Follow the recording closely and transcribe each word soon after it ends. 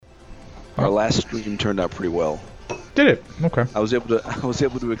Our last stream turned out pretty well. Did it? Okay. I was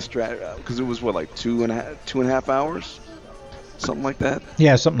able to extract because it was what, like 2.5 hours, something like that.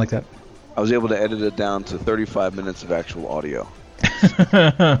 Yeah, something like that. I was able to edit it down to 35 minutes of actual audio.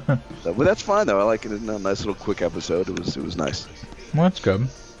 But that's fine though. I like it. A nice little quick episode. It was nice. Well, that's good.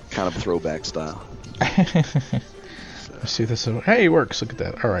 Kind of throwback style. I see this. Hey, it works. Look at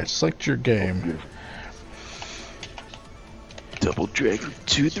that. All right, select your game. Double Dragon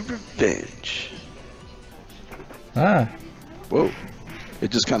 2: The Revenge. Ah, Whoa. It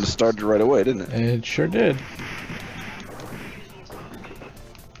just kind of started right away, didn't it? it sure did.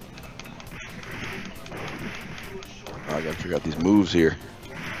 Oh, I gotta figure out these moves here.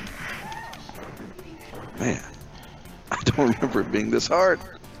 Man, I don't remember it being this hard.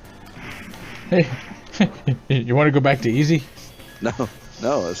 Hey, you want to go back to easy? No.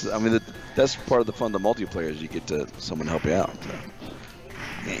 I mean, that's part of the fun of the multiplayer is you get to someone help you out. So.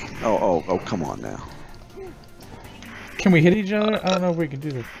 Oh, come on now. Can we hit each other? I don't know if we can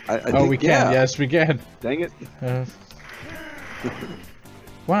do this. I think, we can. yeah. Yes, we can. Dang it.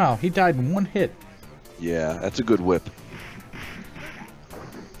 Wow, he died in one hit. Yeah, that's a good whip.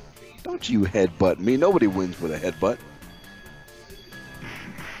 Don't you headbutt me. Nobody wins with a headbutt.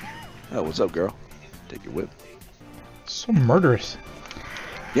 Oh, what's up, girl? Take your whip. So murderous.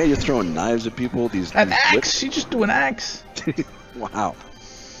 Yeah, you're throwing knives at people. These Axe! whips. She just do an axe. Wow.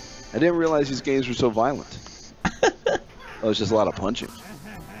 I didn't realize these games were so violent. Oh, it's just a lot of punching.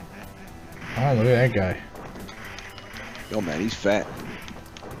 Oh, look at that guy. Yo, man, he's fat.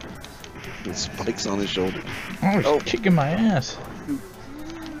 With spikes on his shoulders. Oh, he's kicking my ass.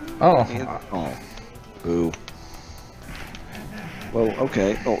 Oh. Oh. Boo. Well,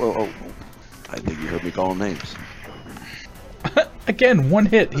 okay. Oh. I think you heard me calling names. Again, one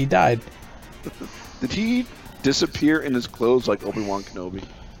hit, he died. Did he disappear in his clothes like Obi-Wan Kenobi?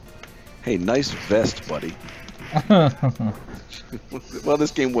 Hey, nice vest, buddy. Well,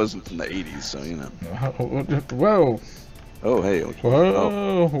 this game wasn't from the 80s, so, you know. Whoa. Oh, hey.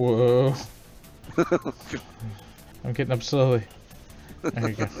 Whoa. I'm getting up slowly. There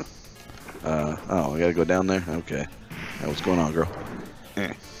you go. I gotta go down there? Okay. Hey, what's going on, girl?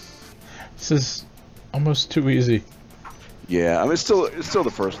 This is almost too easy. Yeah, I mean, it's still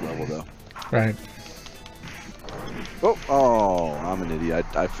the first level, though. Right. Oh, I'm an idiot.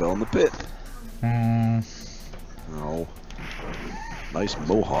 I fell in the pit. Oh. Nice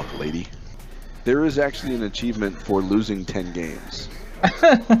mohawk, lady. There is actually an achievement for losing 10 games.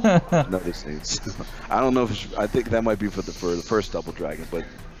 Notice things. I don't know if I think that might be for the first Double Dragon, but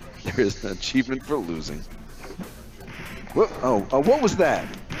there is an achievement for losing. What was that?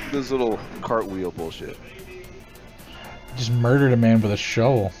 This little cartwheel bullshit. Just murdered a man with a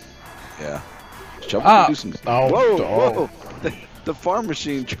shovel. Yeah. Shovel can do some. Whoa. The farm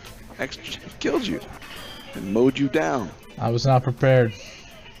machine actually killed you and mowed you down. I was not prepared.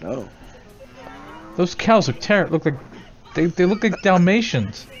 No. Those cows look terrible. They look like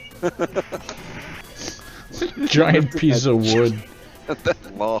Dalmatians. Giant piece of wood.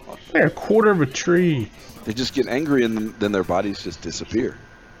 That log. They're a quarter of a tree. They just get angry and then their bodies just disappear.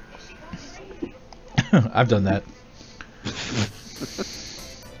 I've done that.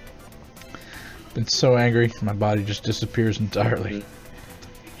 Been so angry, my body just disappears entirely.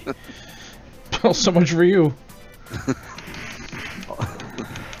 Well, so much for you.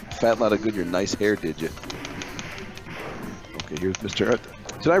 Fat lot of good your nice hair, did you? Okay, here's Mr. Earth.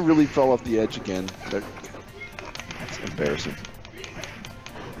 Did I really fall off the edge again? That's embarrassing.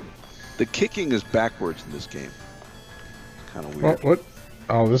 The kicking is backwards in this game. Kind of weird. What?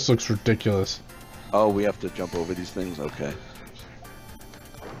 Oh, this looks ridiculous. Oh, we have to jump over these things? Okay.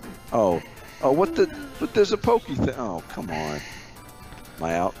 Oh, what the? But there's a pokey thing. Oh, come on. Am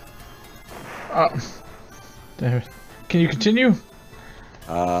I out? Damn it. Can you continue?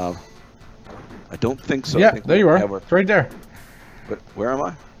 I don't think so. Yeah, I think there you are. Right there. But where am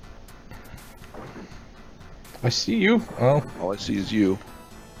I? I see you. Oh. All I see is you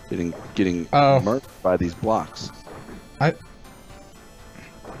getting murked by these blocks.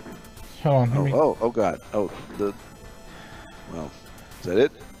 Hold on. Oh God. Oh, well, is that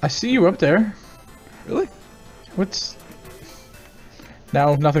it? I see you up there. Really? What's...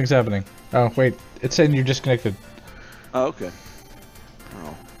 Now nothing's happening. Oh, wait. It's saying you're disconnected. Oh, okay.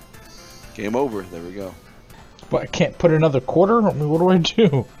 Oh. Game over. There we go. But I can't put another quarter? I mean, what do I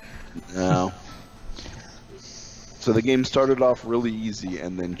do? No. So the game started off really easy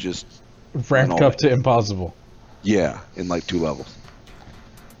and then just... ramped up to impossible. Yeah, in like 2 levels.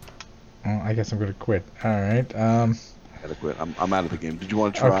 Oh, I guess I'm gonna quit. Alright, I gotta quit. I'm out of the game. Did you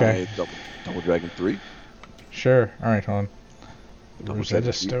want to try Double Dragon 3? Sure. Alright, hold on. The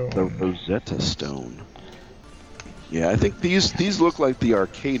Rosetta Stone. The Rosetta Stone. Yeah, I think these look like the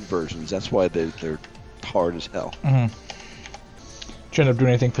arcade versions. That's why they're hard as hell. Mm-hmm. Did you end up doing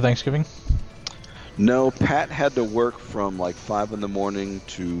anything for Thanksgiving? No, Pat had to work from like 5 in the morning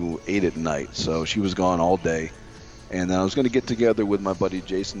to 8 at night, so she was gone all day. And then I was going to get together with my buddy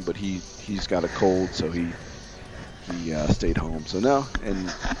Jason, but he's got a cold, so he stayed home. So no,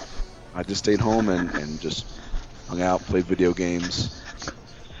 and I just stayed home and just hung out, played video games,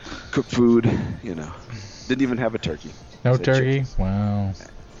 cooked food, you know. Didn't even have a turkey. No turkey? Chicken. Wow.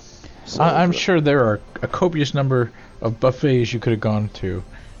 So, I'm sure there are a copious number of buffets you could have gone to.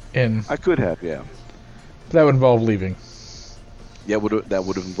 I could have, yeah. That would involve leaving. Yeah, that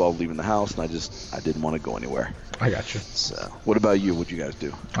would have involved leaving the house, and I didn't want to go anywhere. I got you. So, what about you? What'd you guys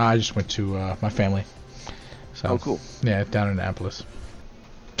do? I just went to my family. So, oh, cool. Yeah, down in Annapolis.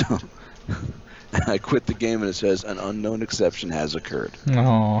 I quit the game, and it says an unknown exception has occurred.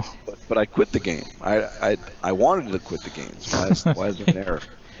 No. But I quit the game. I wanted to quit the game. So why is there an error?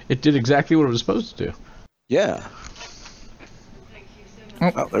 It did exactly what it was supposed to do. Yeah.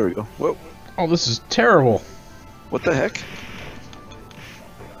 Oh, there we go. Whoa. Oh, this is terrible. What the heck?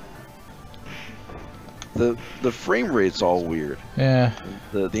 The frame rate's all weird. Yeah.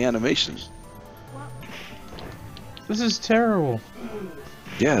 The animation. This is terrible.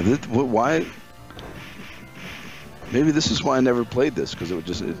 Yeah. Why? Maybe this is why I never played this, because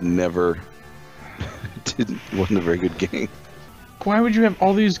it never wasn't a very good game. Why would you have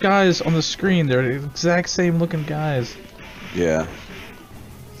all these guys on the screen? They're the exact same looking guys. Yeah.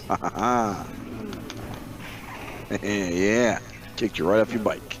 Yeah. Kicked you right off your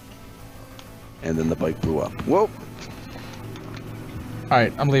bike. And then the bike blew up. Whoa.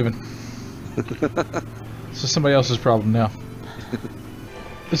 Alright, I'm leaving. This is somebody else's problem now.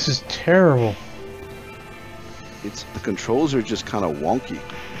 This is terrible. The controls are just kind of wonky.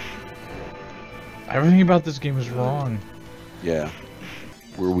 Everything about this game is wrong. Yeah.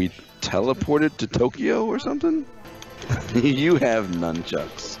 Were we teleported to Tokyo or something? You have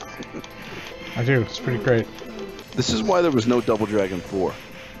nunchucks. I do. It's pretty great. This is why there was no Double Dragon 4.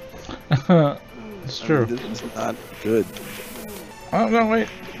 It's true. This is not good. Oh, no, wait.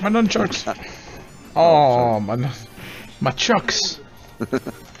 My nunchucks. Oh, my chucks.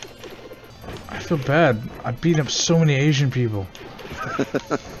 I feel bad. I beat up so many Asian people.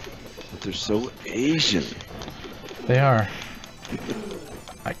 But they're so Asian. They are.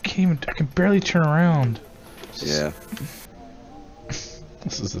 I can barely turn around. Yeah.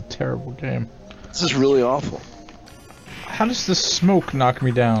 This is a terrible game. This is really awful. How does the smoke knock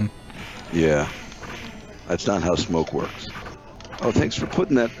me down? Yeah. That's not how smoke works. Oh, thanks for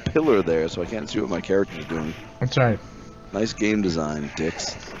putting that pillar there so I can't see what my character's doing. That's right. Nice game design,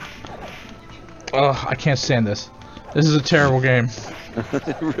 dicks. Oh, I can't stand this. This is a terrible game.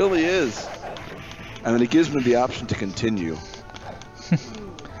 It really is. I mean, it gives me the option to continue.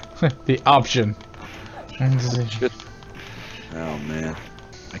 The option. Oh, man.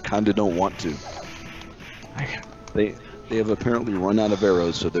 I kinda don't want to. They have apparently run out of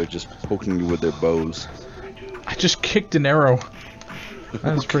arrows, so they're just poking you with their bows. I just kicked an arrow.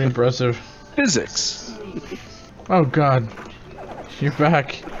 That's pretty impressive. Physics! Oh god. You're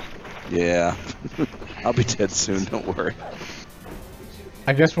back. Yeah. I'll be dead soon, don't worry.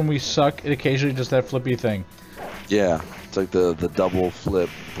 I guess when we suck, it occasionally does that flippy thing. Yeah. It's like the double flip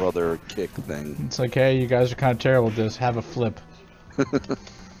brother kick thing. It's like, hey, you guys are kind of terrible at this. Have a flip.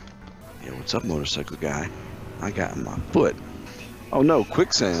 Yeah, what's up, motorcycle guy? I got my foot. Oh no,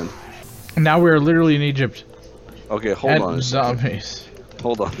 quicksand. Now we're literally in Egypt. Okay, hold on a second. Zombies.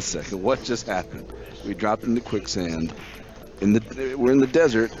 Hold on a second. What just happened? We dropped into quicksand. We're in the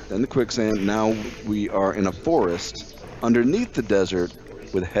desert, then the quicksand. Now we are in a forest underneath the desert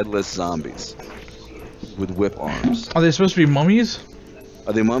with headless zombies with whip arms. Are they supposed to be mummies?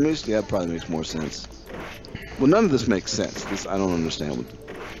 Are they mummies? Yeah, it probably makes more sense. Well, none of this makes sense. I don't understand.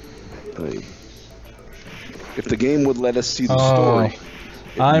 If the game would let us see the story.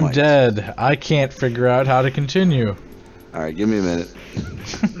 I'm might. dead. I can't figure out how to continue. Alright, give me a minute.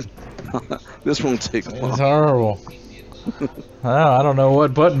 This won't take long. It's horrible. I don't know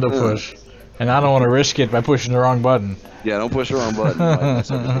what button to push. And I don't want to risk it by pushing the wrong button. Yeah, don't push the wrong button. You might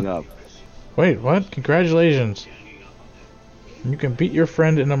mess everything up. Wait, what? Congratulations. You can beat your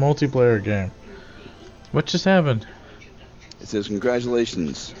friend in a multiplayer game. What just happened? It says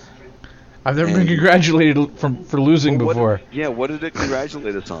congratulations. I've never been congratulated for losing before. Yeah, what did it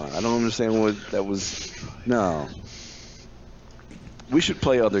congratulate us on? I don't understand what that was. No. We should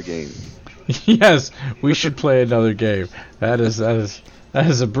play other games. Yes, we should play another game. That is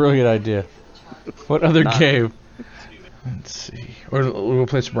a brilliant idea. What other game? Let's see. Or we'll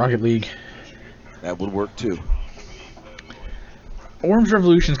play some Rocket League. That would work too. Worms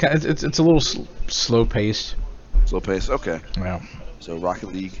Revolution's kind of, it's a little slow paced. Slow pace. Okay. Yeah. So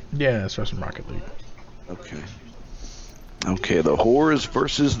Rocket League. Yeah, let's try some Rocket League. Okay. Okay, the whores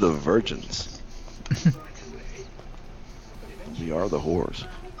versus the virgins. We are the whores.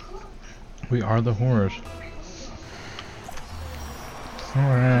 We are the whores.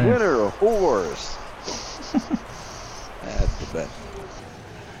 Alright. Winner of whores. That's the bet.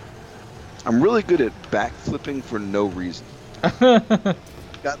 I'm really good at backflipping for no reason.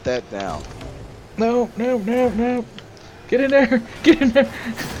 Got that down. No. Get in there. Get in there.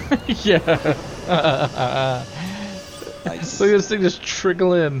 Yeah. Nice. Look at this thing just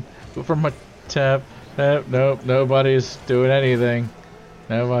trickle in from my tap. Nope. Nobody's doing anything.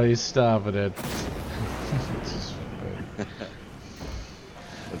 Nobody's stopping it.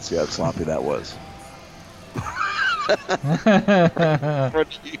 Let's see how sloppy that was. Oh,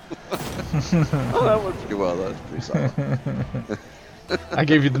 that worked pretty well. That was pretty solid. I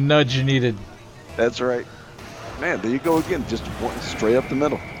gave you the nudge you needed. That's right. Man, there you go again. Just one straight up the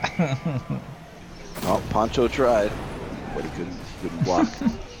middle. Oh, Poncho tried, but he couldn't block.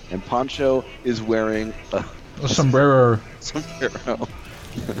 And Poncho is wearing a sombrero. sombrero.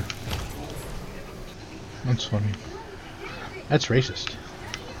 That's funny. That's racist.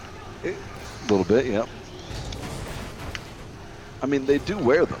 A little bit, yep. I mean, they do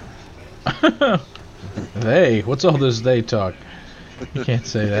wear them. They? What's all this they talk? You can't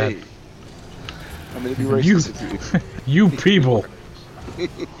say that. Hey. I mean, it'd be racist if You people.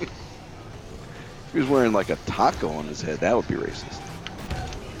 if he was wearing like a taco on his head. That would be racist.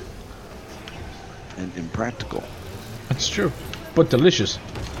 And impractical. That's true. But delicious.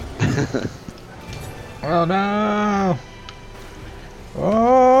 Oh no!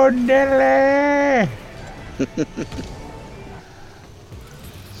 Oh, Nelly!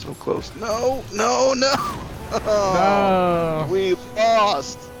 So close. No! No! We've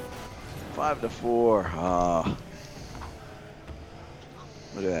lost! 5-4. Ah.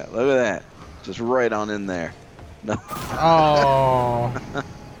 Look at that. Just right on in there. No. Oh!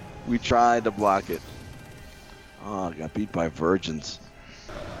 We tried to block it. Oh, got beat by virgins.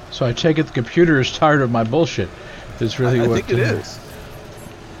 So I take it the computer is tired of my bullshit. That's really I what think it is.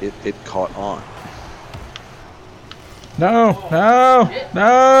 It caught on. No! Ah,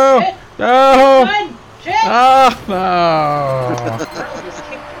 no!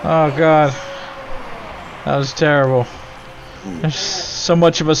 Oh god. That was terrible. There's so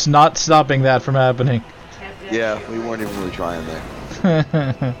much of us not stopping that from happening. Yeah, we weren't even really trying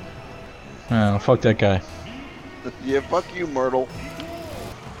there. Oh, fuck that guy. Yeah, fuck you, Myrtle.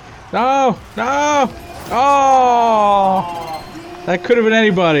 No! Oh! That could have been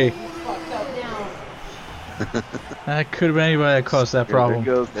anybody. That could have been anybody that caused that problem.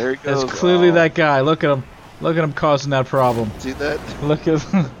 There he goes. That's clearly that guy. Look at him. Look at him causing that problem. See that? Look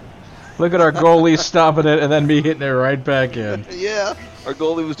at our goalie stopping it and then me hitting it right back in. Yeah, our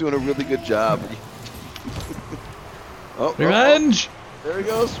goalie was doing a really good job. Revenge! There he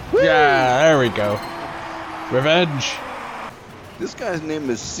goes. Whee! Yeah, there we go. Revenge. This guy's name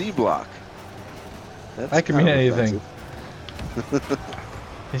is C-Block. That can mean anything.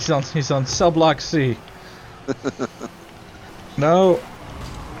 He's on cell block C. No.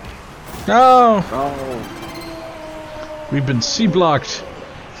 We've been C-blocked.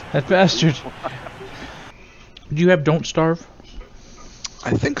 That bastard. Do you have Don't Starve?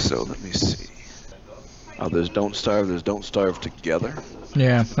 I think so. Let me see. Oh, there's Don't Starve. There's Don't Starve Together.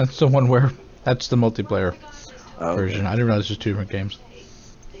 Yeah, that's the one where that's the multiplayer version. Okay. I didn't realize there's two different games.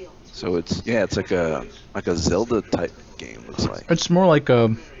 So it's like a Zelda type game. Looks like. It's more like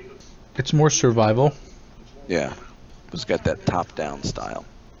it's more survival. Yeah, it's got that top-down style.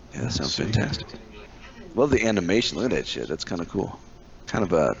 Yeah, that sounds see. fantastic. Love the animation. Look at that shit. That's kind of cool. Kind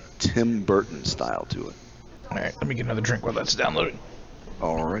of a Tim Burton style to it. All right, let me get another drink while that's downloading.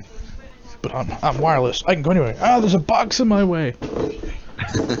 All right. But I'm wireless. I can go anywhere. Oh, there's a box in my way.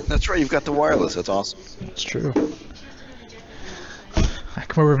 That's right. You've got the wireless. That's awesome. That's true. I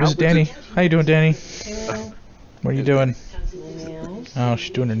come over and visit Danny. How you doing, Danny? Hello. What are you doing? Nails. Oh,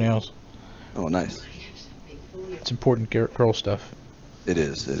 she's doing her nails. Oh, nice. It's important girl stuff. It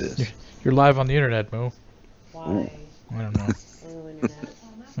is. It is. You're live on the internet, Mo. Why? I don't know. Oh, internet.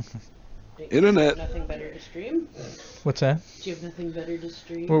 Internet. Do you have nothing better to stream? What's that? Do you have nothing better to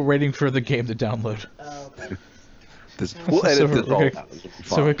stream? We're waiting for the game to download. Oh, okay. We'll edit this all we're out. It'll be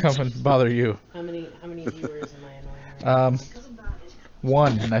So we fine. come and bother you. How many viewers am I annoying?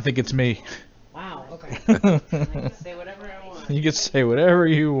 One, and I think it's me. Wow. Okay. I can say whatever I want. You can say whatever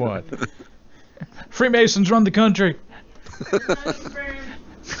you want. Freemasons run the country.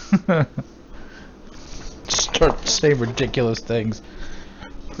 Start saying ridiculous things.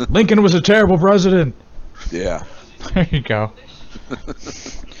 Lincoln was a terrible president. Yeah. There you go.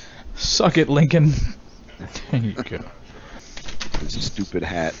 Suck it, Lincoln. There you go. His stupid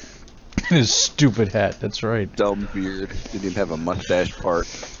hat. His stupid hat, that's right. Dumb beard. Didn't even have a mustache part.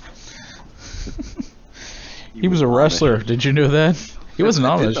 He was a wrestler. Did you know that? He wasn't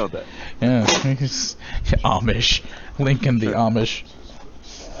I Amish. did know that. Yeah, he's Amish. Lincoln the Amish.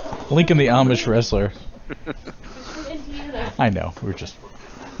 Lincoln the Amish wrestler. I know.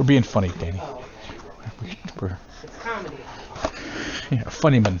 We're being funny, Danny. Oh, We're it's comedy.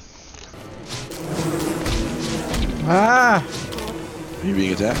 funny man. Ah! Are you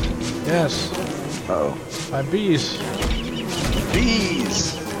being attacked? Yes. Uh-oh. By bees.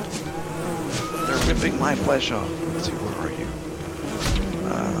 Bees! They're ripping my flesh off. Let's see, where are you?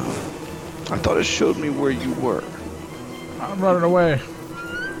 I thought it showed me where you were. I'm running away.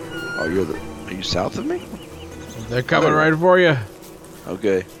 Oh, are you south of me? They're coming right for you.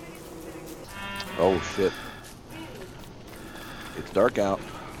 Okay. Oh, shit. It's dark out.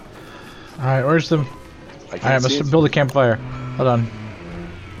 Alright, where's the... I can't I see must it. build a campfire. Hold on.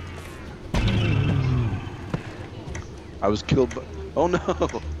 I was killed by... Oh, no!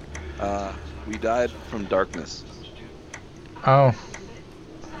 We died from darkness. Oh.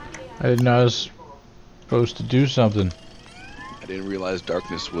 I didn't know I was supposed to do something. I didn't realize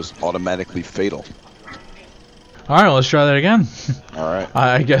darkness was automatically fatal. Alright, let's try that again. Alright.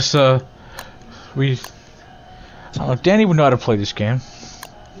 I guess, we... Oh, Danny would know how to play this game.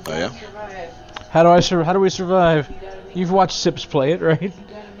 Oh, yeah? Survive. How do we survive? You've watched Sips play it, right? You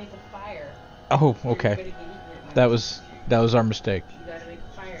gotta make a fire. Oh, You're okay. gonna get eaten. That was our mistake. You gotta make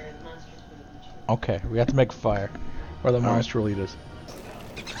a fire and the monster's gonna eat you. Okay, we have to make a fire. Or the monster will eat us.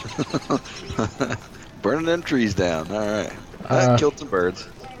 Burning them trees down. Alright. Uh, That killed some birds.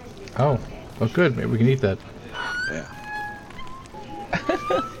 Oh, good. Maybe we can eat that. Yeah.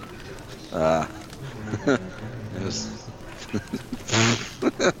 Yes.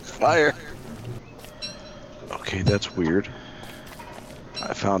 Fire. Okay, that's weird.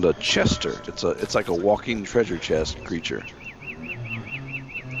 I found a Chester. It's like a walking treasure chest creature.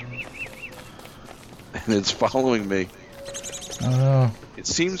 And it's following me. Oh, It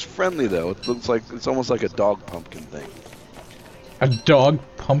seems friendly though. It looks like it's almost like a dog pumpkin thing. a dog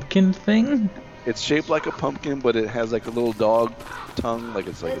pumpkin thing? It's shaped like a pumpkin, but it has like a little dog tongue, like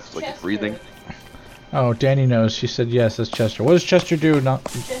it's like breathing. Oh, Danny knows. She said yes, that's Chester. What does Chester do? Not.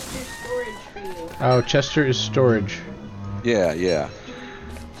 Chester's storage for you. Oh, Chester is storage. Yeah, yeah.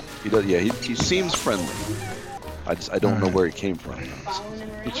 He does. Yeah, he seems friendly. I don't know where he came from. Following him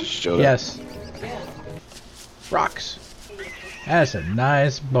He around? just showed up. Yes. Yeah. Rocks. That's a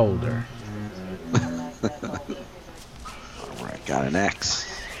nice boulder. Alright, got an axe.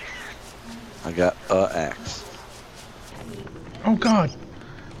 I got a axe. Oh God.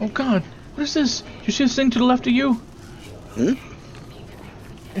 Oh God. What is this? Do you see this thing to the left of you? Hmm?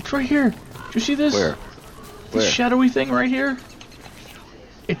 It's right here. Do you see this? Where? This Where? shadowy thing right here?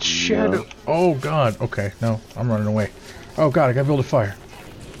 It's shadow. Oh God. Okay, no, I'm running away. Oh God, I gotta build a fire.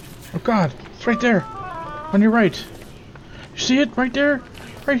 Oh God, it's right there. On your right. You see it? Right there?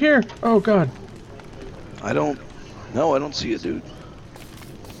 Right here. Oh God. No, I don't see it, dude.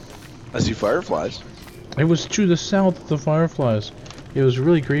 I see fireflies. It was to the south of the fireflies. It was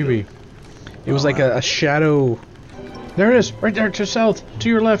really creepy. It was like a shadow. There it is, right there to the south, to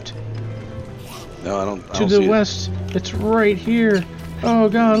your left, No, I don't to see the it. west. It's right here. Oh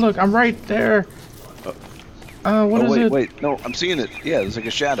God, look, I'm right there. What is it? Wait, no, I'm seeing it. Yeah, there's like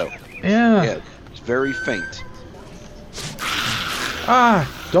a shadow. Yeah. Yeah, it's very faint.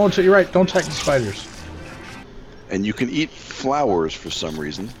 You're right, don't attack the spiders. And you can eat flowers for some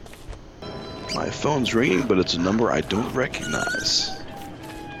reason. My phone's ringing, but it's a number I don't recognize.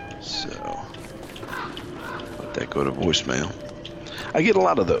 So, let that go to voicemail. I get a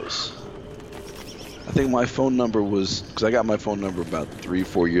lot of those. I think my phone number was, because I got my phone number about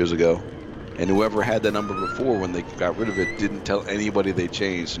 3-4 years ago, and whoever had that number before, when they got rid of it, didn't tell anybody they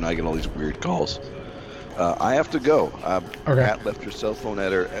changed, so now I get all these weird calls. I have to go. Okay. Pat left her cell phone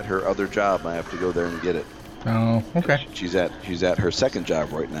at her other job. I have to go there and get it. Oh, okay. She's at her second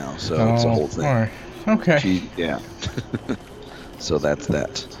job right now, so it's a whole thing. Alright. Okay. Yeah. So that's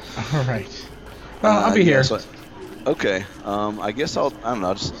that. Alright. Well, I'll be here. yeah, so- okay. I guess I don't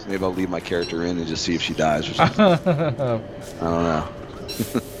know. Maybe I'll leave my character in and just see if she dies or something. I don't know.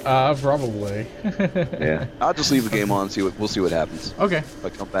 Probably. Yeah. I'll just leave the game on. We'll see what happens. Okay. If I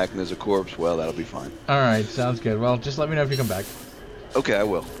come back and there's a corpse, well, that'll be fine. Alright, sounds good. Well, just let me know if you come back. Okay, I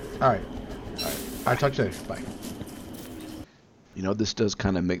will. Alright. Alright, talk to you later. Bye. You know, this does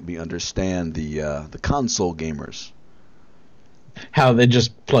kind of make me understand the console gamers. How they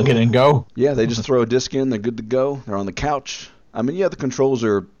just plug it and go? Yeah, they just throw a disc in, they're good to go. They're on the couch. I mean, yeah, the controls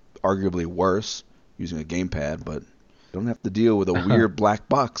are arguably worse using a gamepad, but you don't have to deal with a weird black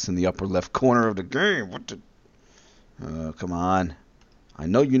box in the upper left corner of the game. What the? Come on. I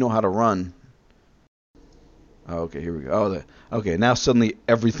know you know how to run. Oh, okay, here we go. Oh, okay, now suddenly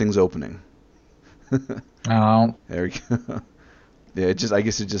everything's opening. Oh. There we go. Yeah, I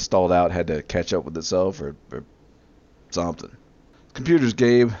guess it just stalled out, had to catch up with itself or something. Computers,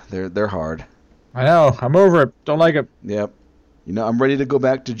 Gabe, they're hard. I know. I'm over it. Don't like it. Yep. You know, I'm ready to go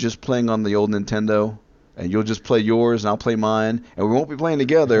back to just playing on the old Nintendo, and you'll just play yours, and I'll play mine, and we won't be playing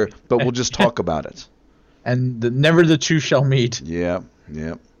together, but we'll just talk about it. And never the two shall meet. Yep.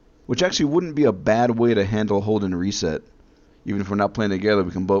 Which actually wouldn't be a bad way to handle hold and reset. Even if we're not playing together,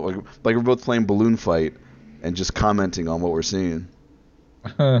 we can both like we're both playing Balloon Fight and just commenting on what we're seeing.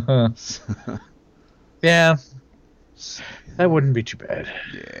 Yeah. That wouldn't be too bad.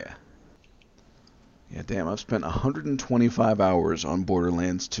 Yeah. Yeah, damn, I've spent 125 hours on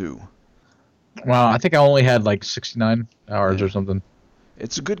Borderlands 2. Wow, I think I only had like 69 hours or something.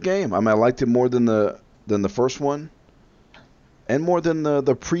 It's a good game. I mean, I liked it more than the first one, and more than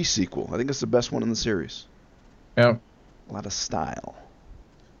the pre-sequel. I think it's the best one in the series. Yeah. A lot of style.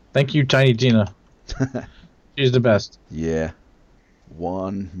 Thank you, Tiny Tina. She's the best. Yeah.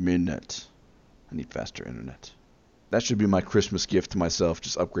 1 minute. I need faster internet. That should be my Christmas gift to myself.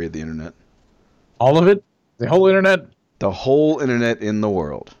 Just upgrade the internet. All of it? The whole internet? The whole internet in the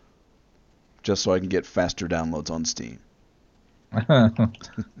world. Just so I can get faster downloads on Steam.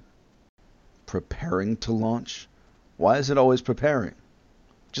 Preparing to launch? Why is it always preparing?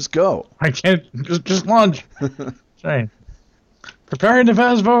 Just go. I can't. Just launch. Right. Preparing to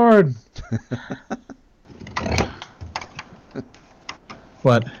fast forward.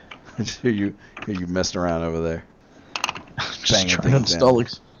 What? I just hear you messing around over there. Just trying to install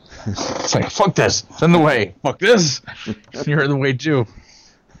it. It's like, fuck this. It's in the way. Fuck this. You're in the way too.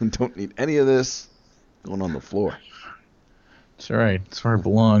 Don't need any of this going on the floor. It's alright. It's where it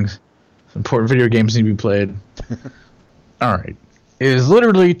belongs. Important video games need to be played. Alright. It is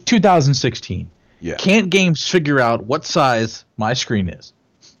literally 2016. Yeah. Can't games figure out what size my screen is?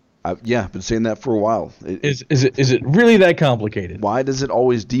 Yeah, I've been saying that for a while. Is it really that complicated? Why does it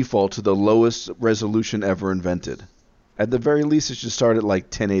always default to the lowest resolution ever invented? At the very least, it should start at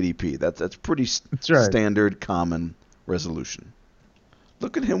like 1080p. That's pretty standard, common resolution.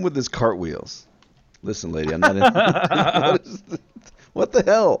 Look at him with his cartwheels. Listen, lady, I'm not in... What the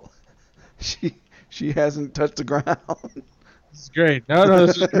hell? She hasn't touched the ground. This is great. No,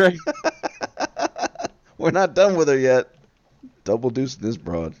 this is great. We're not done with her yet. Double deucing this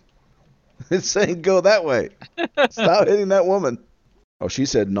broad. It's saying go that way. Stop hitting that woman. Oh, she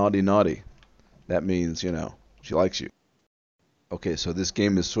said naughty, naughty. That means, you know, she likes you. Okay, so this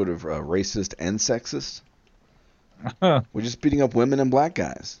game is sort of racist and sexist. We're just beating up women and black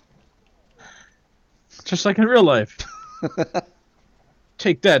guys. Just like in real life.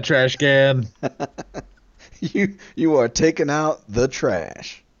 Take that, trash can. You are taking out the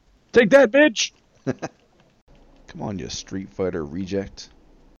trash. Take that, bitch. Come on, you Street Fighter reject.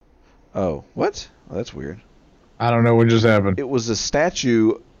 Oh, what? Oh, that's weird. I don't know what just happened. It was a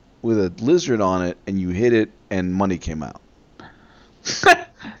statue with a lizard on it, and you hit it, and money came out.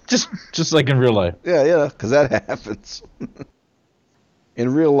 just like in real life. Yeah, because that happens.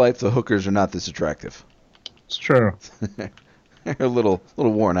 In real life, the hookers are not this attractive. It's true. They're a little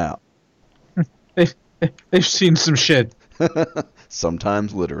worn out. They've seen some shit.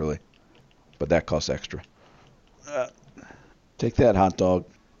 Sometimes, literally. But that costs extra. Take that, hot dog.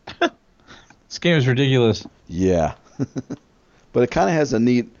 This game is ridiculous. Yeah. But it kind of has a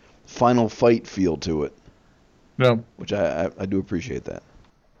neat final fight feel to it. No. Which I do appreciate that.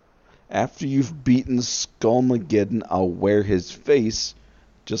 After you've beaten Skullmageddon, I'll wear his face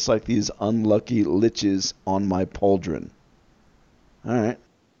just like these unlucky liches on my pauldron. Alright.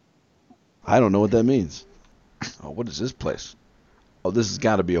 I don't know what that means. Oh, what is this place? Oh, this has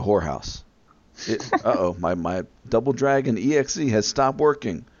got to be a whorehouse. Uh-oh, my Double Dragon EXE has stopped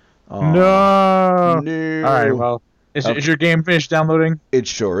working. Oh, no. No. All right, well, is your game finished downloading? It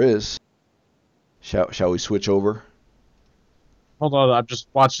sure is. Shall we switch over? Hold on, I'm just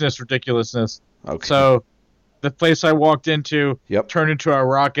watching this ridiculousness. Okay. So, the place I walked into Yep. turned into a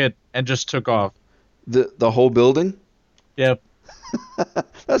rocket and just took off. The whole building? Yep.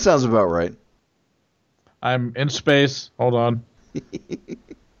 That sounds about right. I'm in space. Hold on.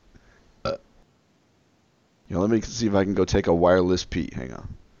 Let me see if I can go take a wireless pee. Hang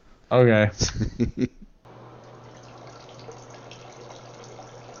on. Okay.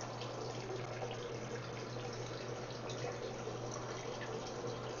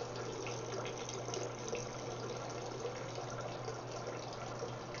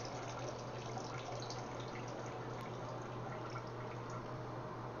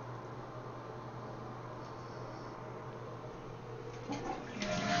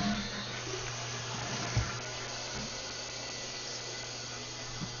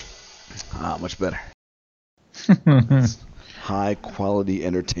 much better. High quality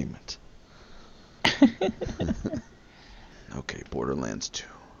entertainment. Okay, Borderlands 2.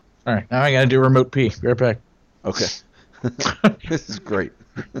 All right, now I gotta do remote P. Be right back. Okay. This is great.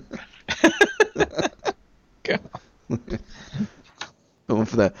 Going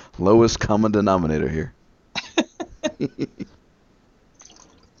for that lowest common denominator here.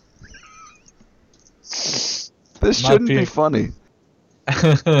 This shouldn't be funny.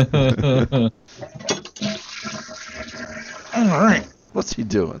 All right. What's he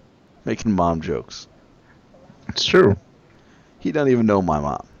doing? Making mom jokes. It's true. He doesn't even know my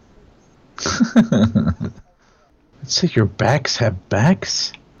mom. It said your backs have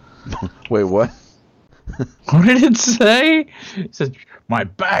backs? Wait, what? What did it say? It said, my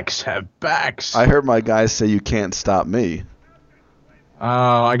backs have backs. I heard my guys say you can't stop me.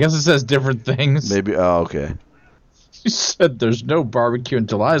 Oh, I guess it says different things. Maybe, oh, okay. He said there's no barbecue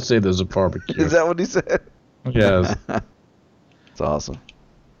until I say there's a barbecue. Is that what he said? Yes. It's awesome.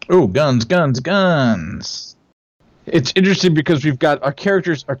 Oh, guns, guns, guns. It's interesting because we've got, our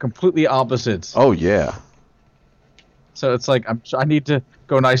characters are completely opposites. Oh, yeah. So it's like, I need to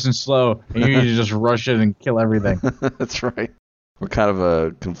go nice and slow, and you need to just rush in and kill everything. That's right. We're kind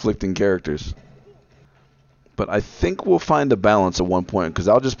of conflicting characters. But I think we'll find a balance at one point, because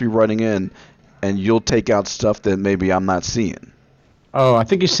I'll just be running in, and you'll take out stuff that maybe I'm not seeing. Oh, I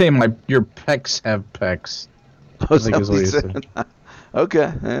think he's saying your pecs have pecs. I think is what he said.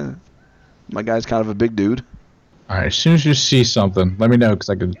 Okay. Yeah. My guy's kind of a big dude. All right, as soon as you see something, let me know, because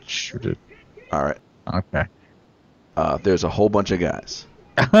I can shoot it. All right. Okay. There's a whole bunch of guys.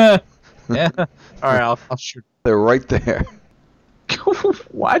 Yeah. All right, I'll shoot. They're right there.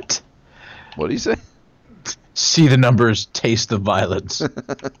 What? What do you say? See the numbers, taste the violence.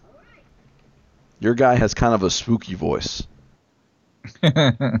 Your guy has kind of a spooky voice.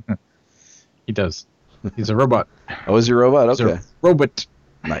 He does. He's a robot. Oh, is he a robot? He's Okay. a robot.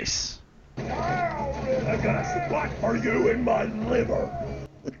 Nice. I got a spot for you in my liver.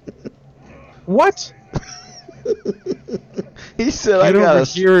 What? He said, Get over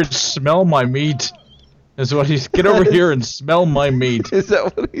here and smell my meat. Is what he's. Get over here and smell my meat. Is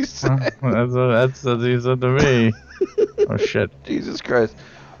that what he said? That's what he said to me. Oh shit! Jesus Christ!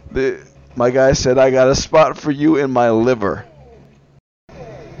 My guy said, "I got a spot for you in my liver."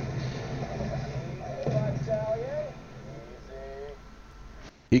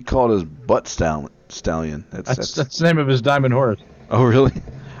 He called his butt stallion. That's the name of his diamond horse. Oh really?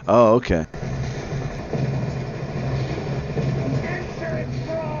 Oh okay.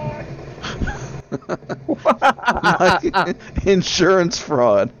 Insurance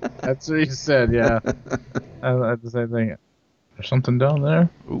fraud. That's what he said, yeah. I had the same thing. There's something down there?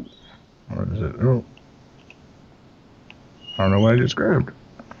 Ooh. Or is it? Oh. I don't know what I just grabbed.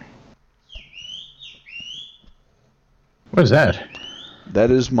 What is that?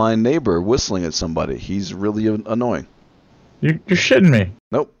 That is my neighbor whistling at somebody. He's really annoying. You're shitting me.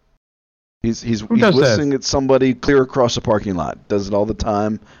 Nope. He's Who does whistling that? at somebody clear across the parking lot. Does it all the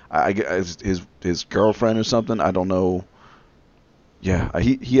time. I his girlfriend or something. I don't know. Yeah,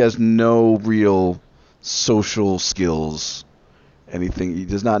 he has no real social skills. Anything. He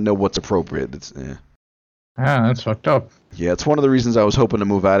does not know what's appropriate. Ah, that's fucked up. Yeah, it's one of the reasons I was hoping to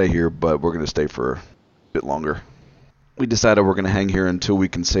move out of here, but we're gonna stay for a bit longer. We decided we're gonna hang here until we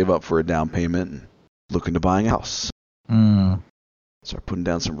can save up for a down payment and look into buying a house. Start putting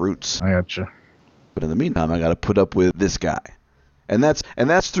down some roots. I gotcha. But in the meantime, I got to put up with this guy, and that's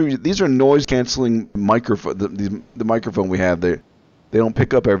through. These are noise canceling microphone. The microphone we have, they don't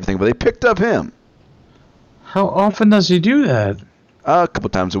pick up everything, but they picked up him. How often does he do that? A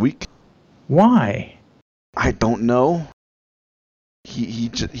couple times a week. Why? I don't know. He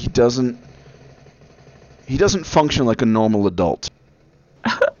doesn't function like a normal adult.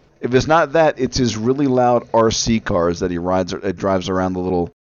 If it's not that, it's his really loud RC cars that he drives around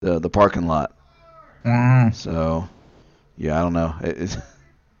the parking lot. So, yeah, I don't know.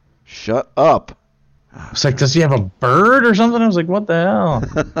 Shut up. It's like, does he have a bird or something? I was like, what the hell?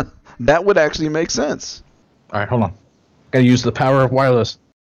 That would actually make sense. All right, hold on. Gotta use the power of wireless.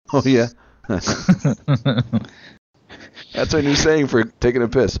 Oh, yeah. That's our new saying for taking a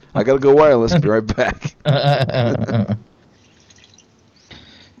piss. I gotta go wireless. Be right back.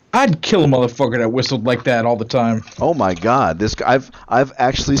 I'd kill a motherfucker that whistled like that all the time. Oh my God, this guy! I've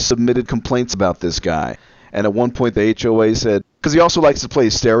actually submitted complaints about this guy, and at one point the HOA said, because he also likes to play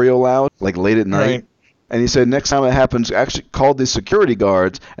stereo loud, like late at night, Right. and he said next time it happens, actually call the security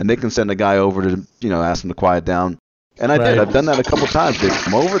guards, and they can send a guy over to ask him to quiet down. And I did. Right. I've done that a couple times. They've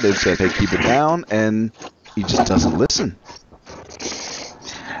come over, they've said, hey, keep it down, and he just doesn't listen.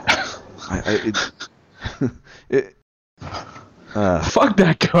 It, Fuck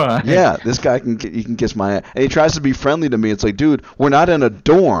that guy. yeah, this guy he can kiss my ass. And he tries to be friendly to me. It's like, dude, we're not in a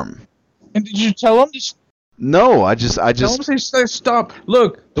dorm. And did you tell him to No, I just. tell him to say stop?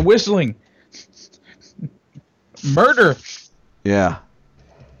 Look, the whistling. Murder. Yeah.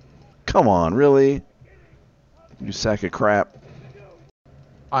 Come on, really? You sack of crap.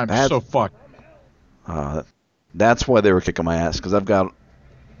 I'm That- so fucked. That's why they were kicking my ass, because I've got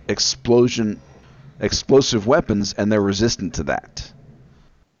explosive weapons, and they're resistant to that.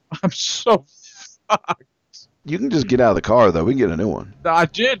 I'm so fucked. You can just get out of the car, though. We can get a new one. I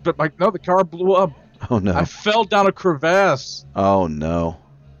did, but the car blew up. Oh, no. I fell down a crevasse, Oh, no.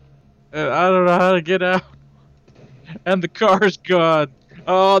 and I don't know how to get out. And the car's gone.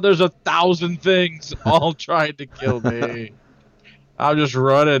 Oh, there's 1,000 things all trying to kill me. I'm just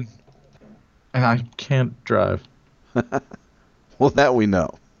running, and I can't drive. Well, that we know.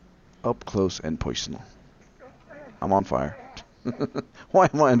 Up close and personal. I'm on fire. Why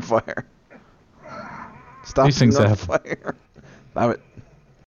am I on fire? Stop These things being on happen. fire. Damn it.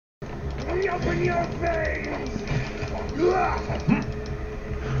 Open your veins!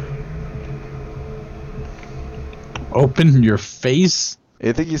 Open your face.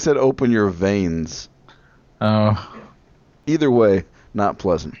 I think you said open your veins. Oh, Either way, not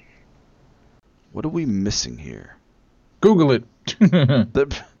pleasant. What are we missing here? Google it.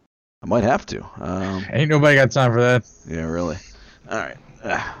 I might have to. Ain't nobody got time for that. Yeah, really. All right.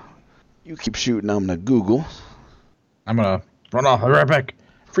 You keep shooting. I'm gonna Google. I'm gonna run off. I'll be right back.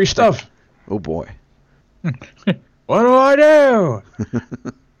 Free stuff. Oh boy. What do I do?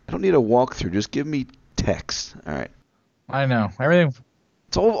 I don't need a walkthrough. Just give me text. All right. I know everything.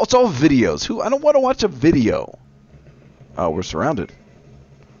 It's all videos. I don't want to watch a video. Oh, we're surrounded.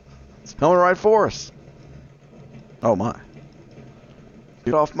 It's coming right for us. Oh my.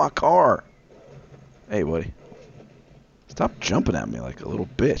 Get off my car. Hey, buddy. Stop jumping at me like a little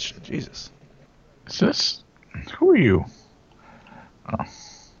bitch. Jesus. Is this? Who are you? Oh,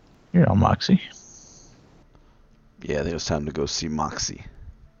 you're not Moxie. Yeah, I think it's time to go see Moxie.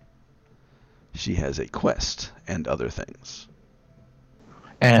 She has a quest and other things.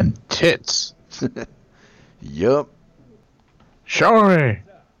 And tits. Yup. Show me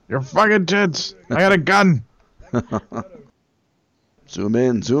your fucking tits. I got a gun. Zoom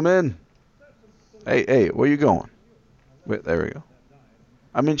in, zoom in. Hey, where you going? Wait, there we go.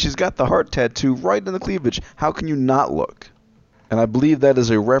 I mean, she's got the heart tattoo right in the cleavage. How can you not look? And I believe that is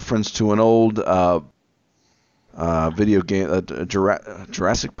a reference to an old video game,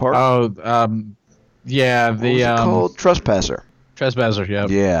 Jurassic Park. Oh, yeah, What was it called? Trespasser. Trespasser. Yeah.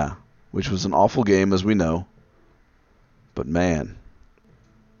 Yeah, which was an awful game, as we know. But man,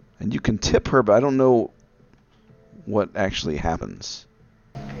 and you can tip her, but I don't know what actually happens.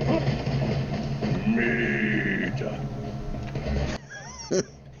 Meat.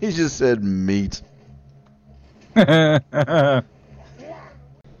 He just said meat.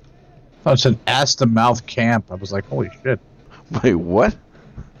 Oh, it's an ass-to-mouth camp. I was like, holy shit. Wait, what?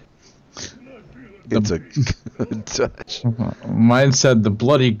 It's a good touch. Mine said the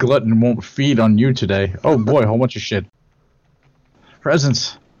bloody glutton won't feed on you today. Oh boy, a whole bunch of shit.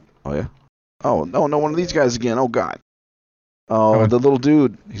 Presents. Oh yeah. Oh no, one of these guys again. Oh god. Oh, the little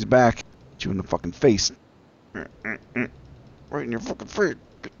dude. He's back. Hit you in the fucking face. Right in your fucking face.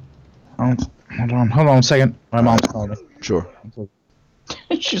 Hold on a second. My mom's calling me. Sure.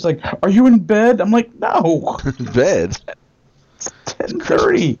 She's like, "Are you in bed?" I'm like, "No." Bed.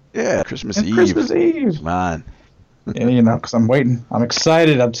 10:30. Yeah, Christmas It's Eve. Christmas Eve. Come on. Yeah, you know, because I'm waiting. I'm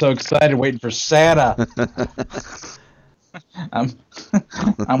excited. I'm so excited, waiting for Santa.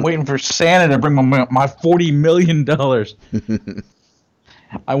 I'm waiting for Santa to bring my $40 million.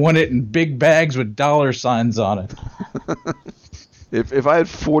 I want it in big bags with dollar signs on it. If I had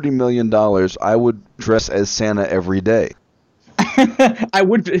 $40 million, I would dress as Santa every day. I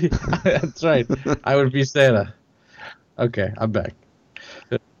would be. That's right. I would be Santa. Okay, I'm back.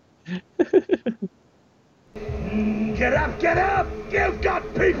 Get up, get up! You've got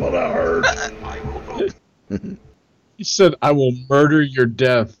people to hurt! He said, "I will murder your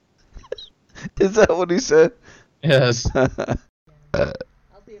death." Is that what he said? Yes. I'll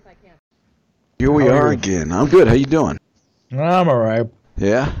see if I can. Here we How are are you? again. I'm good. How you doing? I'm alright.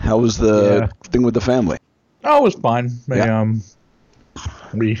 Yeah. How was the thing with the family? Oh, it was fine. Yeah.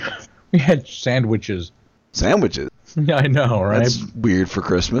 We had sandwiches. Sandwiches. Yeah, I know, right? That's weird for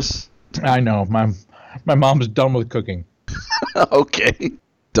Christmas. I know. My mom's done with cooking. Okay.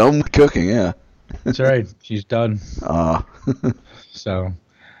 Done with cooking, yeah. That's right. She's done. Uh, So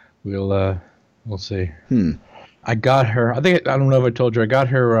we'll see. hmm. I got her. I don't know if I told you. I got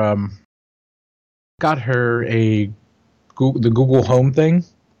her got her the Google Home thing.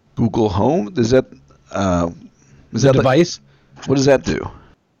 Google Home? Is that Device? What does that do?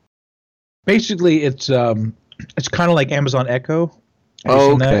 Basically, it's kind of like Amazon Echo. Have you Oh,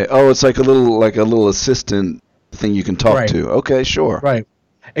 seen that? okay. Oh, it's like a little assistant thing you can talk Right. to. Okay, sure. Right.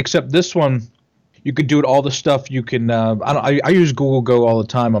 Except this one, you could do it all the stuff you can. I use Google Go all the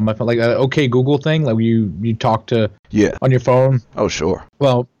time on my phone, like OK Google thing, like you talk to Yeah. on your phone. Oh, sure.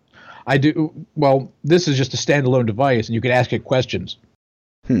 Well, I do. Well, this is just a standalone device, and you can ask it questions,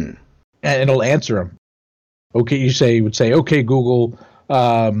 and it'll answer them. Okay, you would say, "Okay, Google,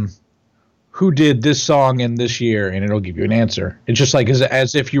 who did this song in this year?" And it'll give you an answer. It's just like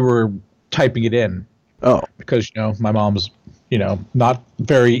as if you were typing it in. Oh. Because my mom's not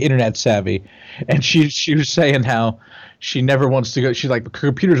very internet savvy, and she was saying how she never wants to go. She's like, the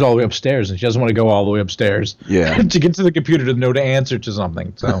computer's all the way upstairs, and she doesn't want to go all the way upstairs. Yeah. To get to the computer to know the answer to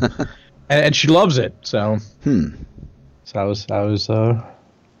something. So, and she loves it. So. So I was. I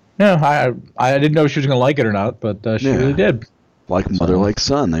didn't know if she was gonna like it or not, but she really did. Like mother, like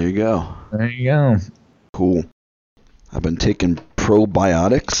son. There you go. There you go. Cool. I've been taking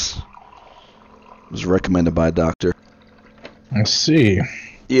probiotics. It was recommended by a doctor. Let's see.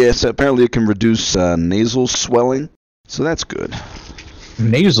 Yes, apparently it can reduce nasal swelling, so that's good.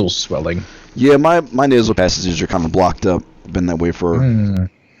 Nasal swelling. Yeah, my nasal passages are kind of blocked up. Been that way for a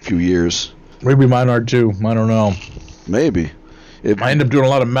few years. Maybe mine are too. I don't know. Maybe. I end up doing a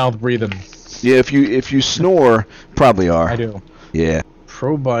lot of mouth breathing. Yeah, if you snore, probably are. I do. Yeah.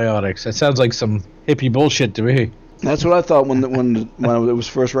 Probiotics. That sounds like some hippie bullshit to me. That's what I thought when it was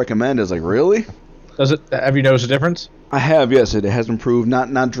first recommended. I was like, really? Does it? Have you noticed a difference? I have, yes. It has improved,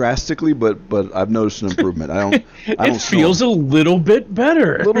 not drastically, but I've noticed an improvement. I don't. It feels a little bit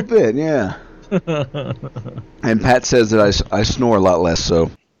better. A little bit, yeah. And Pat says that I snore a lot less,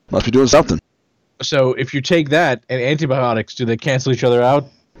 so must be doing something. So if you take that and antibiotics, do they cancel each other out?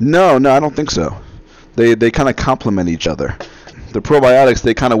 No, I don't think so. They kind of complement each other. The probiotics,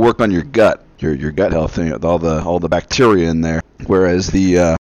 they kind of work on your gut, your gut health thing, all the bacteria in there. Whereas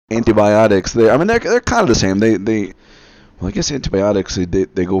the antibiotics, they're kind of the same. Well, I guess antibiotics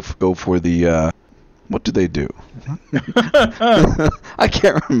they go for the what do they do? I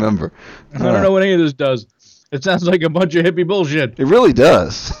can't remember. I don't know what any of this does. It sounds like a bunch of hippie bullshit. It really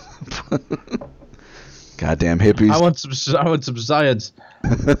does. Goddamn hippies. I want some science.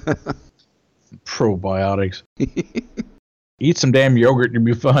 Probiotics. Eat some damn yogurt and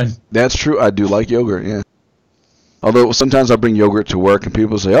you'll be fine. That's true. I do like yogurt, yeah. Although sometimes I bring yogurt to work and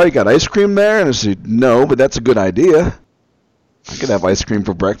people say, "Oh, you got ice cream there?" And I say, "No, but that's a good idea. I could have ice cream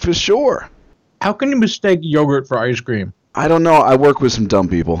for breakfast, sure." How can you mistake yogurt for ice cream? I don't know. I work with some dumb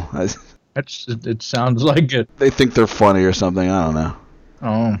people. It sounds like it. They think they're funny or something. I don't know.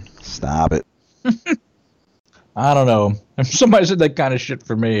 Oh. Stop it. I don't know. If somebody said that kind of shit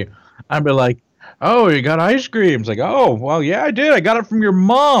for me, I'd be like, "Oh, you got ice cream?" It's like, "Oh, well, yeah, I did. I got it from your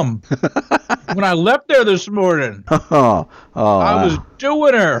mom when I left there this morning. I was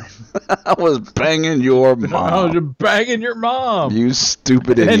doing her. I was banging your mom. I was banging your mom. You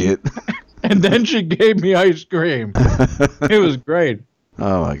stupid idiot." And then she gave me ice cream. It was great.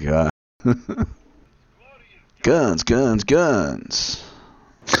 Oh, my God. Guns.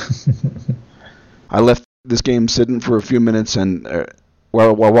 I left this game sitting for a few minutes and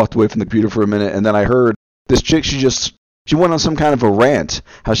while I walked away from the computer for a minute, and then I heard this chick, she went on some kind of a rant,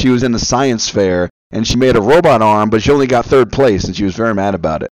 how she was in the science fair, and she made a robot arm, but she only got third place, and she was very mad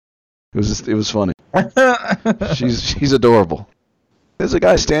about it. It was funny. She's adorable. There's a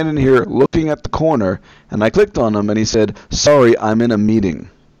guy standing here looking at the corner, and I clicked on him, and he said, "Sorry, I'm in a meeting."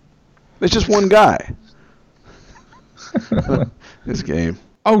 It's just one guy. This game.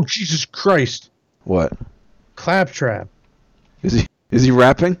 Oh, Jesus Christ. What? Claptrap. Is he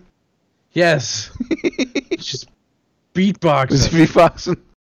rapping? Yes. He's just beatboxing. Is he beatboxing?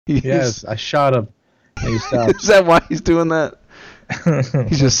 Yes, I shot him. And he stopped. Is that why he's doing that?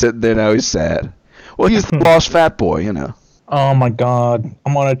 He's just sitting there now. He's sad. Well, he's the lost fat boy, you know. Oh, my God.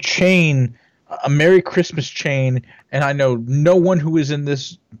 I'm on a chain, a Merry Christmas chain, and I know no one who is in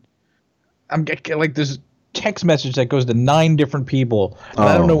this. I'm getting like this text message that goes to 9 different people. And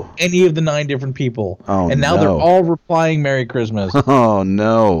I don't know any of the 9 different people. Oh, and now they're all replying Merry Christmas. Oh,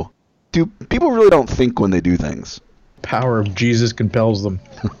 no. Dude, people really don't think when they do things. Power of Jesus compels them.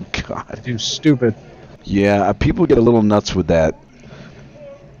 Oh, God. Too stupid. Yeah, people get a little nuts with that.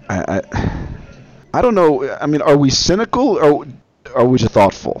 I don't know. I mean, are we cynical or are we just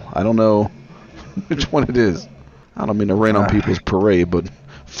thoughtful? I don't know which one it is. I don't mean to rain on people's parade, but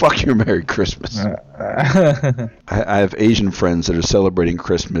fuck your Merry Christmas. I have Asian friends that are celebrating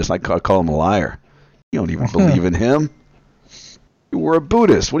Christmas. I call them a liar. You don't even believe in him. You were a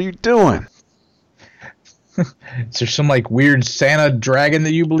Buddhist. What are you doing? Is there some like weird Santa dragon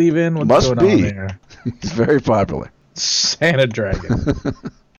that you believe in? What's Must going on be. there? He's very popular. Santa dragon.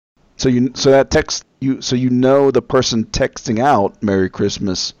 So you know the person texting out Merry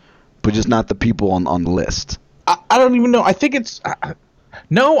Christmas, but just not the people on the list. I don't even know. I think it's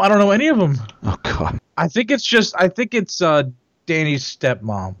no. I don't know any of them. Oh God. I think it's Danny's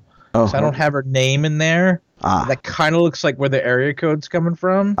stepmom. Oh, So I don't have her name in there. Ah, That kind of looks like where the area code's coming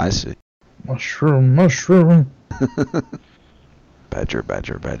from. I see. Mushroom, mushroom. Badger,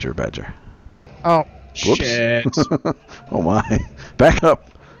 badger, badger, badger. Oh, Whoops. shit. Oh my. Back up.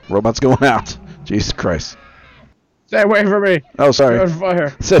 Robot's going out. Jesus Christ. Stay away from me. Oh, sorry. You're on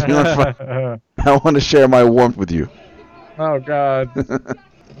fire. Set me on fire. I want to share my warmth with you. Oh, God.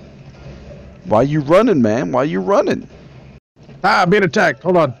 Why you running, man? Why you running? I'm being attacked.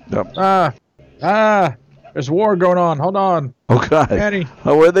 Hold on. Yep. There's war going on. Hold on. Oh God. Danny.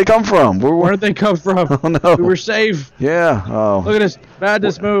 Oh, where'd they come from? Where'd they come from? Oh no. We were safe. Yeah. Oh. Look at this.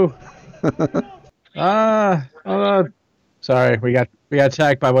 Madness move. Hold on. Sorry, we got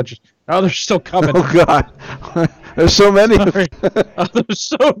attacked by a bunch of... Oh, they're still coming. Oh God. There's so many. Sorry. Oh, there's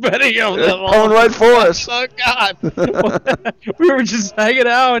so many of They're them. coming right for us. Oh, God. We were just hanging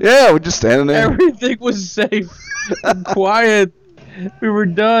out. Yeah, we're just standing there. Everything was safe and quiet. We were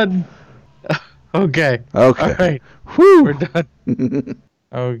done. Okay. Okay. All right. Whew. We're done.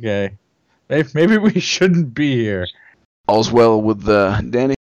 Okay. Maybe we shouldn't be here. All's well with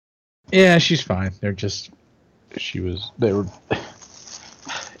Danny. Yeah, she's fine. They were.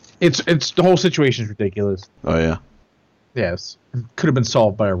 It's the whole situation's ridiculous. Oh yeah. Yes. Could have been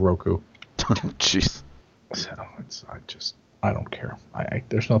solved by a Roku. Jeez. So I don't care.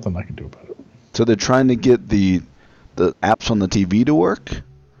 There's nothing I can do about it. So they're trying to get the apps on the TV to work?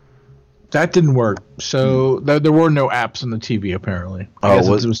 That didn't work. So there were no apps on the TV apparently. I guess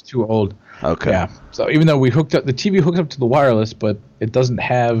it was too old. Okay. Yeah. So even though the TV hooked up to the wireless, but it doesn't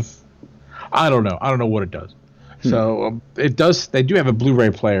have. I don't know. I don't know what it does. So it does. They do have a Blu-ray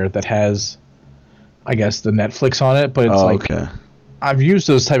player that has, I guess, the Netflix on it. But it's okay. I've used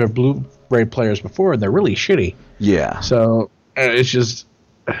those type of Blu-ray players before, and they're really shitty. Yeah. So it's just.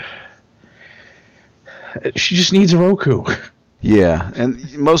 She just needs a Roku. Yeah,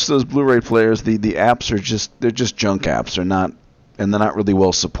 and most of those Blu-ray players, the apps are just junk apps. They're not really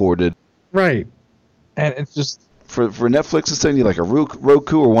well supported. Right. And it's just For Netflix, instead you need like a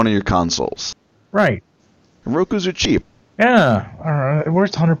Roku or one of your consoles. right. And Rokus are cheap. Yeah. All right.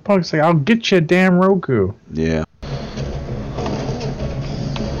 Worth $100. Like, I'll get you a damn Roku. Yeah.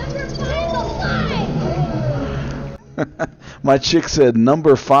 My chick said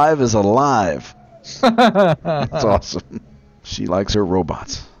number 5 is alive. That's awesome. She likes her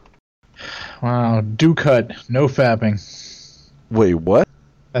robots. Wow. Do cut. No fapping. Wait, what?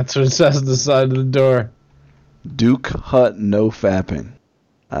 That's what it says on the side of the door. Duke Hut, no fapping.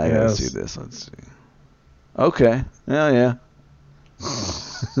 I gotta Yes. see this. Let's see. Okay. Yeah.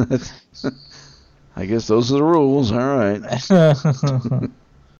 I guess those are the rules. All right.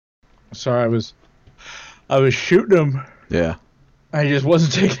 Sorry, I was shooting him. Yeah. I just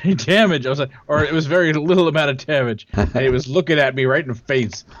wasn't taking any damage. I was like, or it was very little amount of damage, and he was looking at me right in the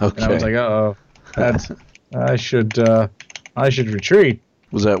face. Okay. And I was like, uh-oh, I should retreat.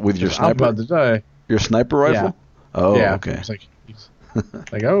 Was that with your I'm sniper? about to die. Your sniper rifle? Yeah. Oh, Yeah. okay. It's like,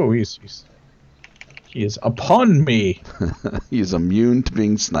 he is upon me. He's immune to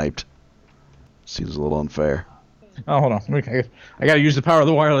being sniped. Seems a little unfair. Oh, hold on. I gotta use the power of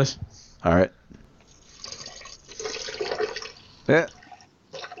the wireless. All right. Yeah.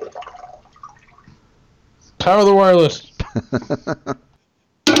 Power of the wireless.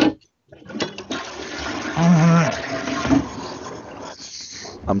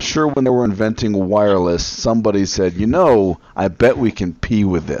 I'm sure when they were inventing wireless, somebody said, I bet we can pee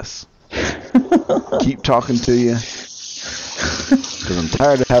with this. Keep talking to you. Because I'm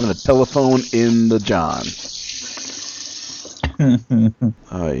tired of having a telephone in the John.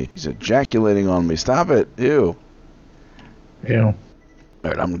 Oh, he's ejaculating on me. Stop it. Ew. Ew. All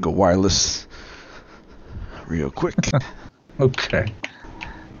right, I'm going to go wireless real quick. Okay.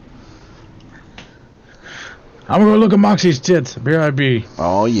 I'm gonna look at Moxie's tits. BRB.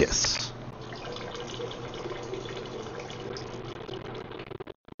 Oh, yes.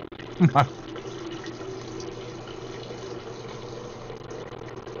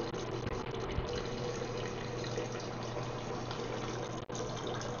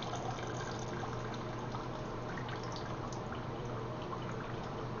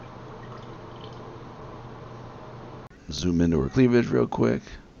 Zoom into her cleavage real quick.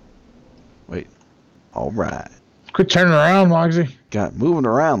 Wait. All right. Quit turning around, Moxie. Got moving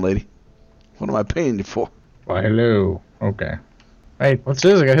around, lady. What am I paying you for? Why, hello. Okay. Hey, what's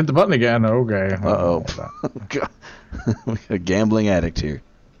this? I gotta hit the button again. Okay. Uh-oh. A gambling addict here.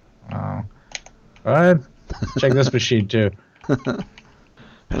 Oh. Go ahead. Check this machine, too.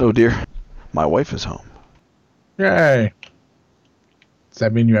 Hello, dear. My wife is home. Yay. Does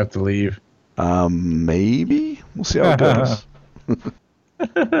that mean you have to leave? Maybe? We'll see how it goes.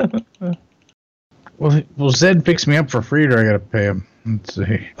 Will Zed picks me up for free, or I gotta pay him? Let's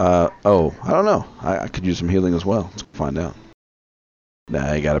see. I don't know. I could use some healing as well. Let's find out.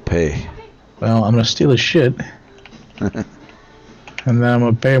 Nah, you gotta pay. Well, I'm gonna steal his shit. And then I'm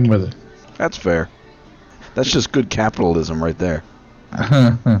gonna pay him with it. That's fair. That's just good capitalism right there.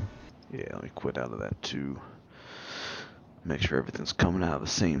 Yeah, let me quit out of that too. Make sure everything's coming out of the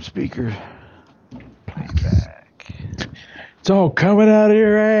same speaker. Play back. It's all coming out of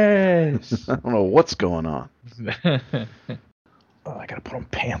your ass. I don't know what's going on. Oh, I gotta put on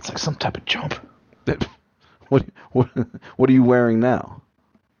pants like some type of chump. What are you wearing now?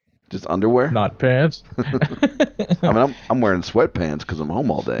 Just underwear? Not pants. I mean, I'm wearing sweatpants because I'm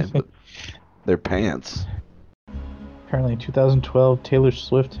home all day, but they're pants. Apparently in 2012, Taylor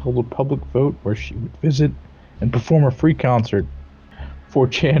Swift held a public vote where she would visit and perform a free concert.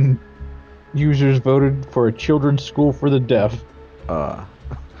 4chan users voted for a children's school for the deaf.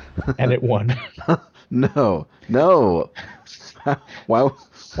 And it won. No. Why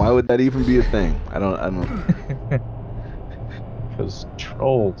would that even be a thing? I don't. Because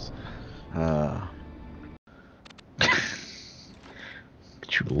trolls.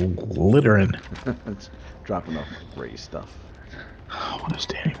 Get you littering. It's dropping off gray stuff. What is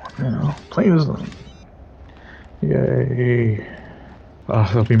Danny want now? Play this one. Yay. Oh,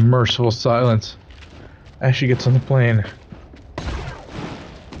 there'll be merciful silence as she gets on the plane.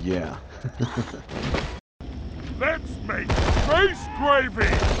 Yeah. Let's make face gravy!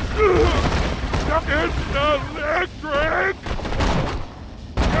 Stuck in electric!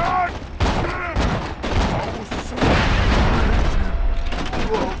 God damn! I was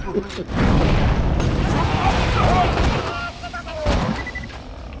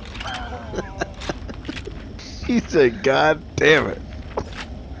He said, "God damn it."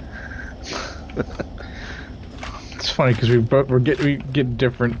 It's funny because we get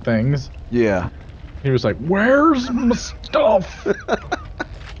different things. Yeah. He was like, "Where's my stuff?"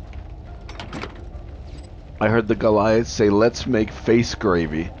 I heard the Goliath say, "Let's make face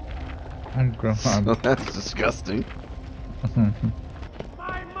gravy." Oh, So that's disgusting.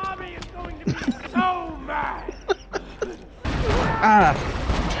 My mommy is going to be so mad!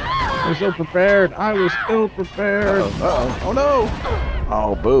 I was so prepared. I was ill prepared. Oh no!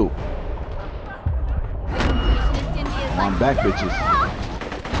 Oh, boo. Come on back, bitches.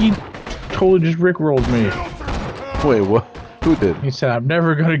 He totally just rickrolled me. Wait, what? Who did? He said, "I'm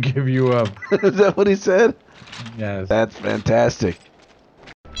never gonna give you up." Is that what he said? Yes. That's fantastic.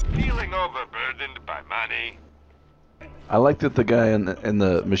 Feeling overburdened by money? I like that the guy in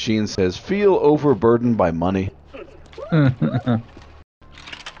the machine says, "Feel overburdened by money."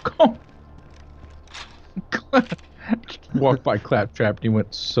 Walked by Claptrap and he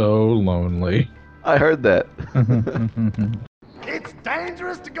went so lonely. I heard that. It's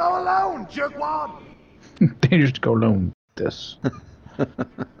dangerous to go alone, jerkwad! Dangerous to go alone. This.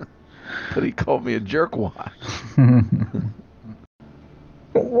 But he called me a jerkwad.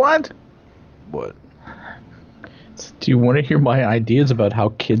 What? What? Do you want to hear my ideas about how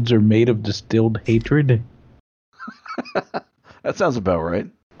kids are made of distilled hatred? That sounds about right.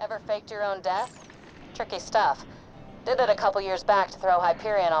 Ever faked your own death? Tricky stuff. Did it a couple years back to throw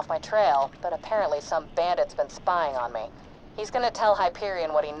Hyperion off my trail, but apparently some bandit's been spying on me. He's gonna tell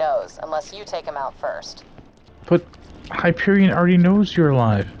Hyperion what he knows, unless you take him out first. But Hyperion already knows you're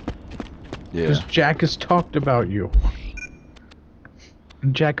alive. Yeah. Because Jack has talked about you.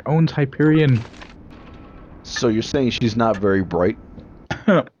 And Jack owns Hyperion. So you're saying she's not very bright?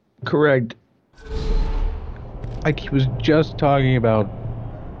 Correct. Like he was just talking about...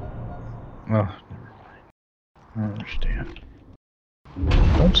 Oh, never mind. I don't understand.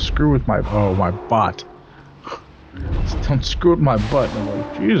 Don't screw with my... Oh, my butt. Don't screw with my butt. And I'm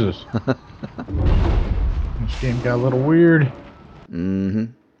like, Jesus. This game got a little weird. Mm-hmm.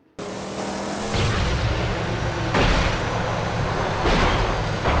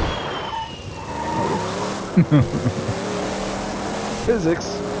 Physics.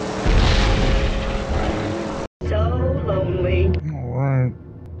 So lonely. Alright.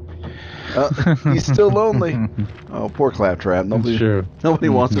 He's still lonely. Oh, poor Claptrap. Nobody true.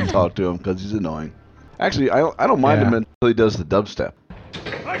 wants to talk to him because he's annoying. Actually, I don't mind Yeah. him until he does the dubstep.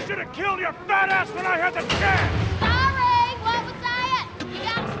 I should have killed you your fat ass when I had the chance! Sorry, what was that? You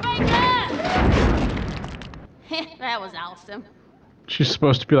got sprayed. That was awesome. She's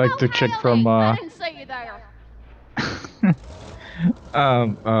supposed to be like the chick from I didn't see you there.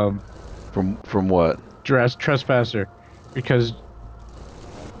 From what? Trespasser, because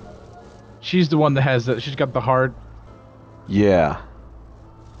she's the one that has that. She's got the heart. Yeah.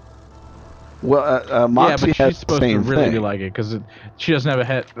 Well, Yeah, Moxie but has she's supposed the to same really thing. be like it because she doesn't have a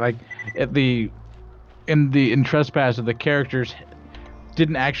head. Like in Trespasser, the characters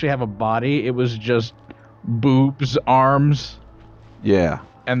didn't actually have a body. It was just boobs, arms, Yeah.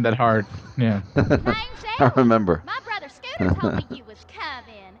 and that heart. Yeah. I remember. My brother Scooter told me you was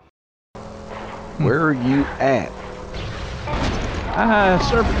coming. Where are you at? Ah,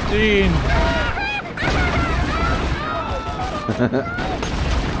 Serpentine.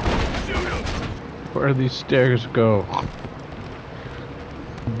 Where do these stairs go?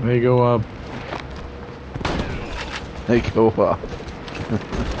 They go up. They go up.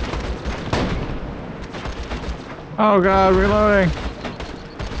 Oh god, reloading.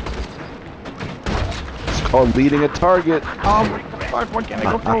 It's called leading a target. Oh my fuck, why can't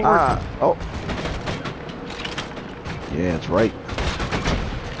I go forward? Oh. Yeah, that's right.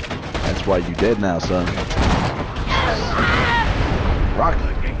 That's why you dead now, son. Rocky.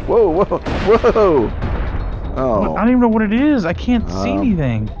 Whoa, whoa, whoa. Oh. I don't even know what it is. I can't see Um.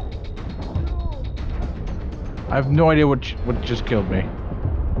 anything. I have no idea what just killed me.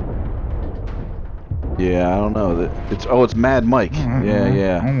 Yeah, I don't know. It's Mad Mike. Yeah,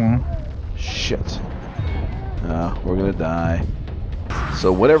 yeah. Mm-hmm. Shit. We're gonna die.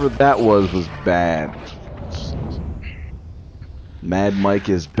 So whatever that was bad. Mad Mike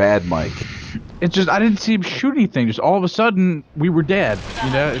is bad Mike. It's just I didn't see him shoot anything. Just all of a sudden we were dead.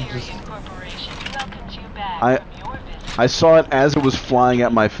 You know, it just. I saw it as it was flying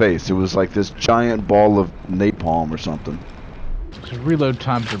at my face. It was like this giant ball of napalm or something. Just reload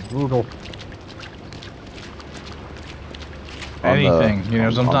times are brutal. On the- Anything, you know.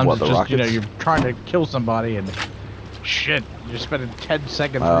 on Sometimes what, it's the just you know rockets? you're trying to kill somebody and shit, you're spending 10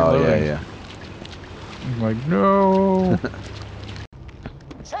 seconds Oh reloading. yeah, I'm like no.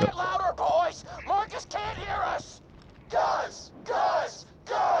 Chant louder, boys! Marcus can't hear us! Guys! Guys!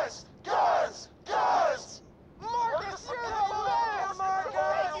 Guys! Guys! Guys! Marcus, you're the best! Marcus,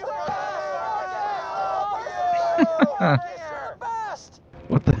 you're the best!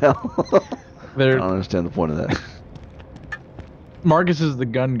 What the hell? I They're don't understand the point of that. Marcus is the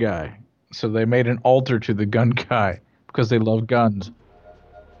gun guy, so they made an altar to the gun guy because they love guns.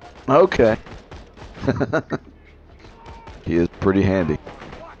 Okay. He is pretty handy.